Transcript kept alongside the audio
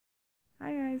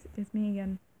Hi guys, it's me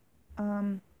again.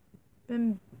 Um,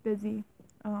 been busy.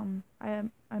 I'm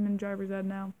in driver's ed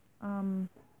now. For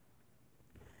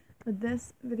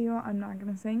this video, I'm not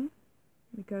gonna sing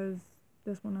because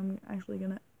this one I'm actually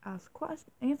gonna answer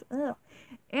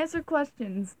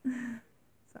questions.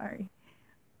 Sorry.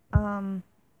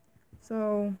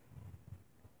 So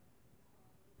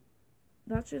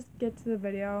let's just get to the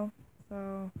video.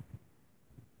 So,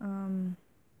 um,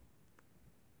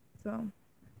 so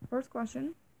first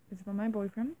question is from my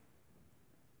boyfriend.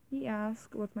 He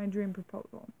asked, "What's my dream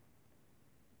proposal?"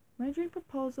 My dream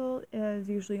proposal is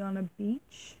usually on a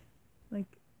beach,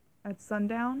 like at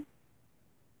sundown.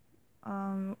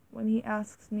 When he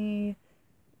asks me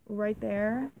right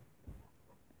there,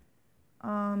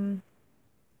 um,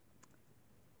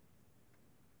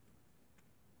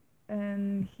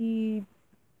 and he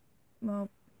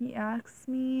asks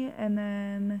me, and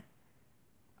then,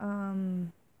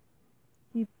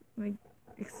 he like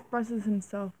expresses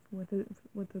himself with his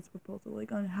proposal,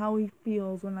 like on how he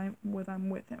feels when I'm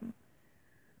with him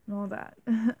and all that.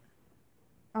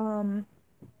 um,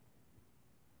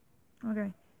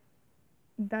 okay,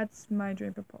 that's my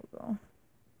dream proposal.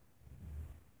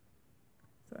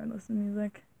 Sorry, listen to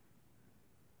music.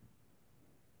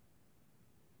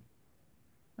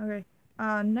 Okay.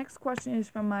 Next question is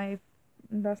from my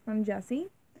best friend Jessie.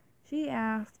 She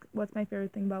asked, "What's my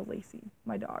favorite thing about Lacey,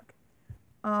 my dog?"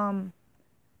 Um,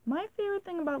 my favorite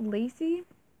thing about Lacey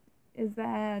is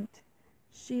that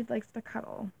she likes to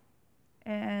cuddle,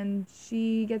 and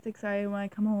she gets excited when I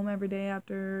come home every day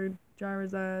after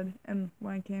driver's ed and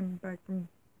when I came back from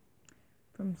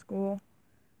school.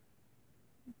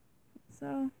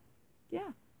 So,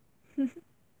 yeah,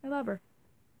 I love her.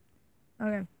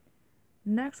 Okay.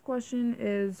 Next question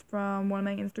is from one of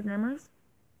my Instagrammers.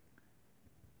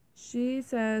 She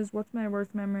says, "What's my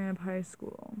worst memory of high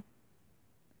school?"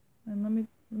 And let me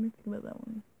think about that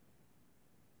one.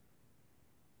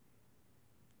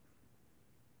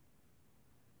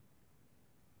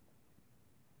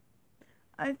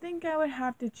 I think I would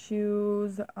have to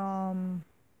choose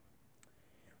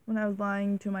when I was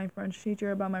lying to my French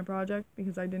teacher about my project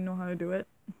because I didn't know how to do it.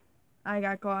 I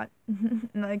got caught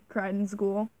and I cried in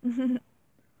school.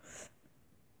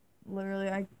 Literally,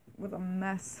 I was a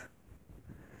mess.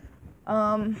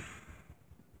 Um,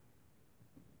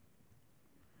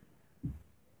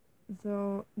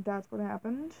 so that's what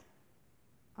happened.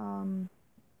 Um,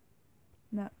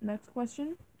 next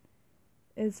question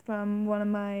is from one of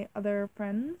my other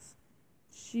friends.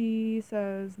 She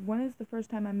says, "When is the first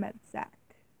time I met Zach?"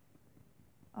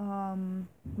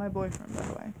 My boyfriend, by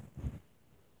the way.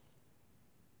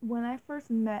 When I first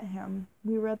met him,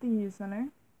 we were at the youth center.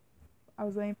 I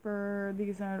was waiting for the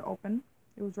youth center to open.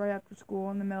 It was right after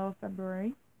school in the middle of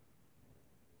February.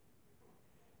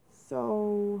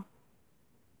 So,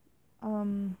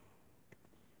 um,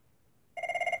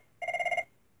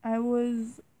 I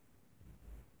was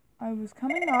I was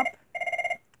coming up.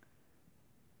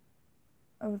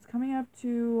 I was coming up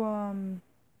to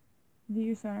the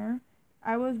youth center.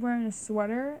 I was wearing a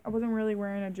sweater. I wasn't really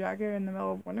wearing a jacket in the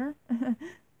middle of winter.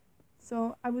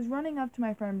 So I was running up to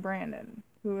my friend Brandon,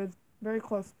 who is a very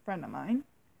close friend of mine.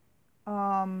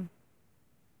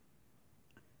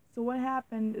 So what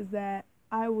happened is that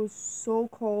I was so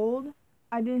cold,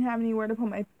 I didn't have anywhere to put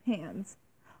my pants.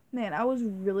 Man, I was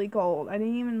really cold. I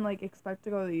didn't even like expect to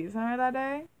go to the youth center that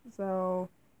day. So,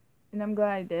 and I'm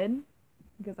glad I did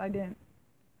because I didn't.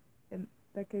 In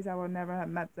that case, I would never have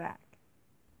met Zach.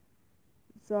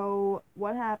 So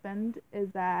what happened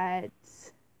is that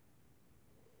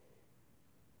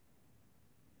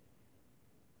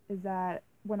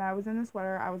when I was in the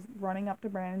sweater, I was running up to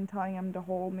Brandon telling him to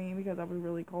hold me because I was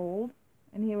really cold,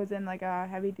 and he was in like a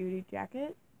heavy duty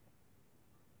jacket.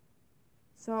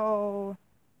 So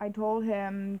I told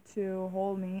him to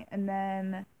hold me, and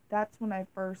then that's when I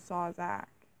first saw Zach.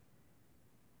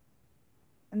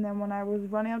 And then when I was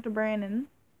running up to Brandon,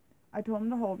 I told him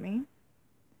to hold me,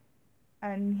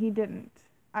 and he didn't.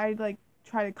 I like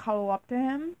tried to cuddle up to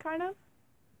him, kind of,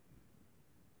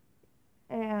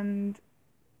 and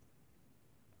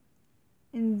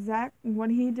Zach, what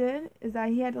he did is that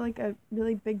he had like a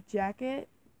really big jacket,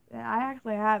 and I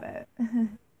actually have it.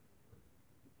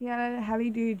 He had a heavy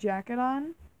duty jacket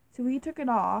on, so he took it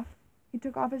off. He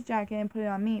took off his jacket and put it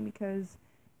on me because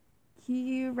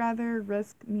he rather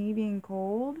risk me being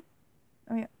cold.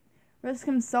 I mean, risk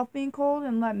himself being cold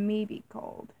and let me be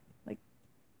cold. Like,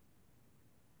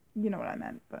 you know what I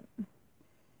meant, but.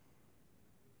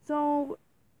 So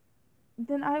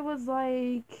then I was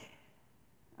like,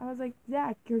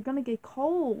 "Zach, you're gonna get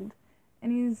cold."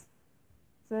 And he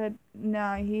said,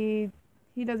 "Nah,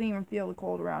 he doesn't even feel the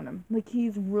cold around him. Like,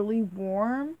 he's really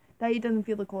warm that he doesn't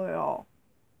feel the cold at all.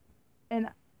 And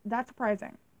that's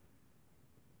surprising.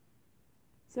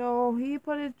 So he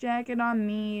put his jacket on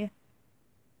me,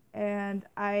 and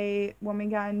when we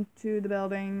got into the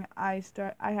building, I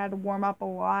had to warm up a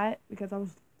lot because I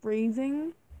was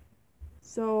freezing.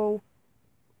 So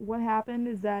what happened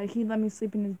is that he let me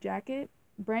sleep in his jacket.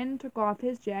 Brandon took off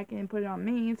his jacket and put it on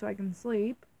me so I can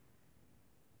sleep.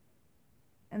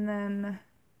 And then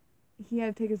he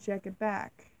had to take his jacket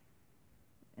back.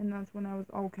 And that's when I was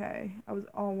okay. I was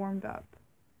all warmed up.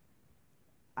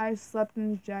 I slept in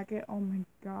his jacket. Oh my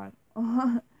god.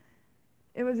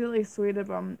 It was really sweet of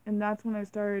him. And that's when I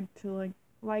started to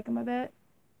like him a bit.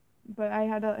 But I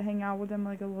had to hang out with him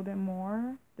a little bit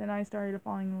more. Then I started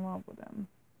falling in love with him.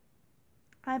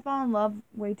 I fall in love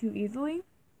way too easily.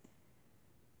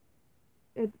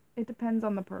 It depends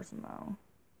on the person though.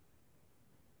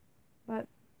 But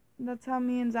that's how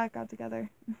me and Zach got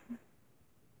together.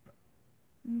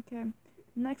 Okay.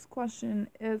 Next question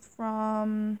is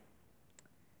from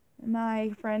my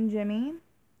friend Jimmy.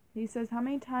 He says, how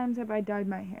many times have I dyed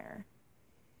my hair?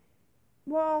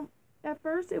 Well, at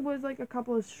first it was a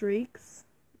couple of streaks.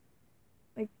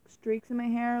 Streaks in my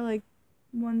hair,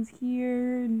 one's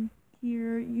here and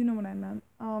here, you know what I meant.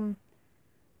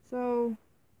 So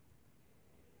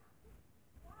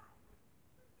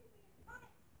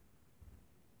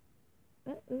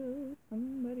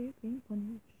somebody's being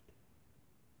punished.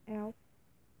 Ow.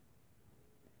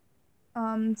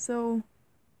 So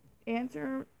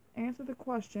answer the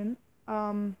question.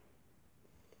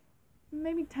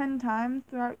 Maybe 10 times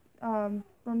throughout from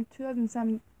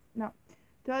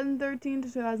 2013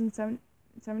 to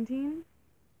 2017.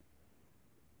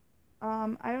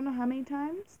 I don't know how many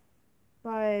times,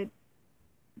 but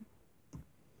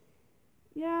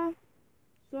yeah,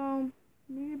 so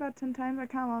maybe about 10 times. I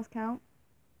kind of lost count.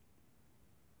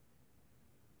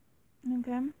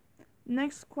 Okay.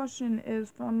 Next question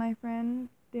is from my friend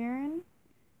Darren.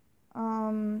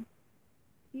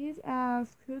 He's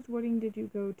asked, whose wedding did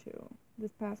you go to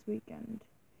this past weekend?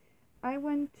 I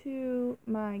went to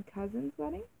my cousin's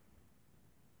wedding.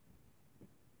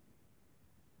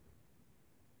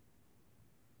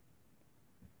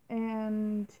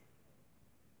 And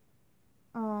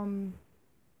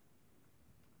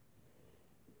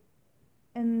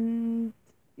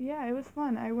yeah, it was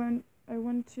fun. I went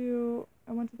to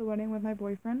the wedding with my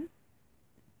boyfriend.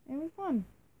 It was fun.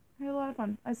 I had a lot of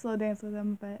fun. I slow danced with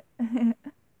him, but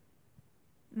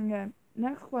okay.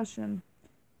 Next question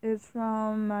is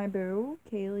from my boo,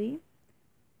 Kaylee.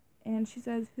 And she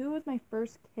says, who was my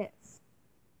first kiss?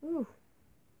 Ooh,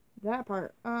 that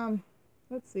part.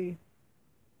 Let's see.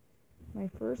 My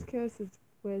first kiss is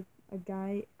with a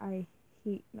guy I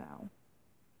hate now.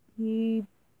 He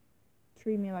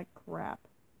treated me like crap.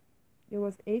 It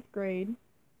was 8th grade. His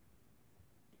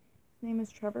name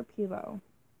is Trevor Pilo.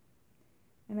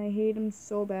 And I hate him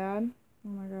so bad. Oh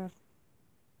my gosh.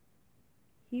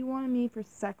 He wanted me for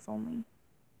sex only.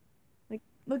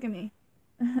 Look at me.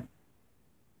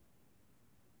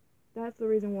 That's the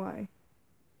reason why.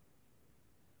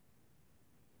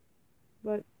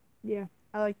 But, yeah,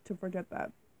 I like to forget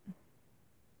that.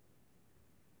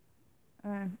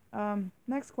 Alright,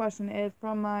 next question is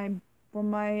from my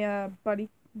buddy.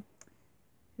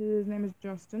 His name is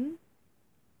Justin.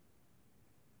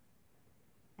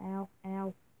 Ow,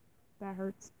 ow. That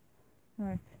hurts.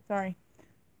 Alright, sorry.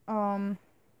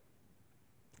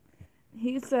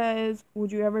 He says,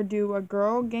 would you ever do a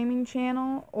girl gaming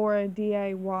channel or a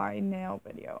DIY nail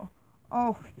video?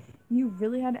 Oh, you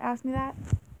really had to ask me that?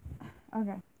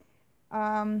 Okay.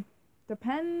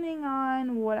 Depending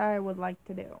on what I would like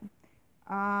to do.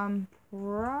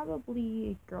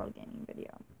 Probably a girl gaming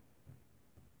video.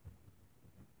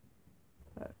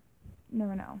 But,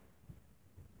 never know.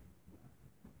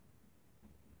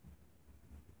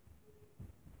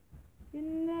 You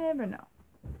never know.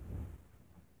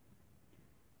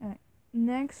 Alright,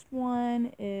 next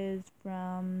one is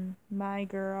from my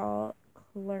girl,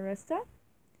 Clarissa.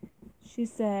 She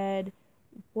said,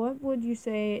 what would you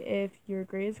say if your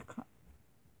greatest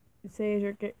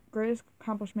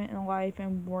accomplishment in life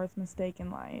and worst mistake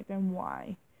in life, and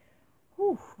why?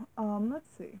 Whew, let's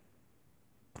see.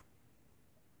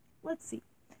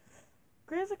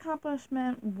 Greatest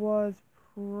accomplishment was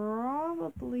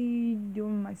probably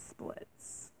doing my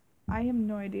splits. I have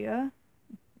no idea.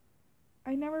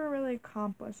 I never really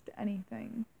accomplished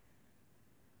anything.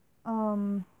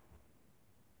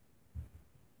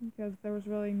 Because there was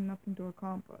really nothing to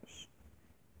accomplish.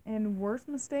 And worst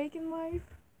mistake in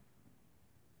life?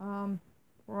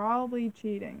 Probably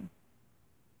cheating.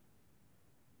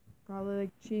 Probably like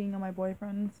cheating on my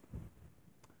boyfriends.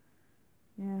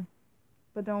 Yeah.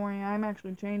 But don't worry, I'm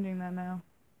actually changing that now.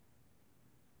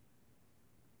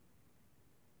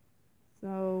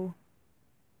 So,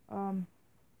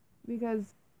 because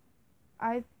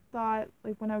I thought,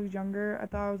 like, when I was younger, I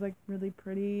thought I was, like, really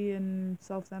pretty and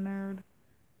self-centered.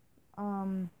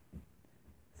 Um,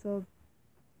 so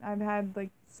I've had,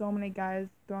 like, so many guys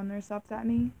throwing their stuff at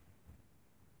me.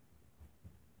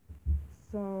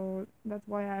 So that's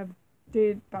why I've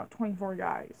dated about 24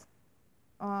 guys.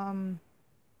 Um,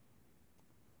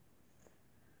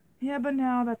 yeah, but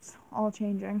now that's all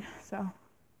changing, so.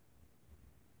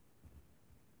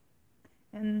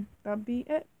 And that'll be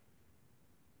it.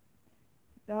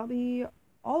 That'll be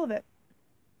all of it.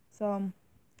 So,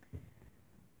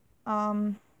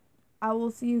 um, I will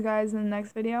see you guys in the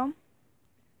next video.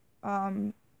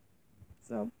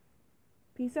 So,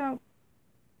 peace out.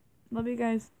 Love you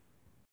guys.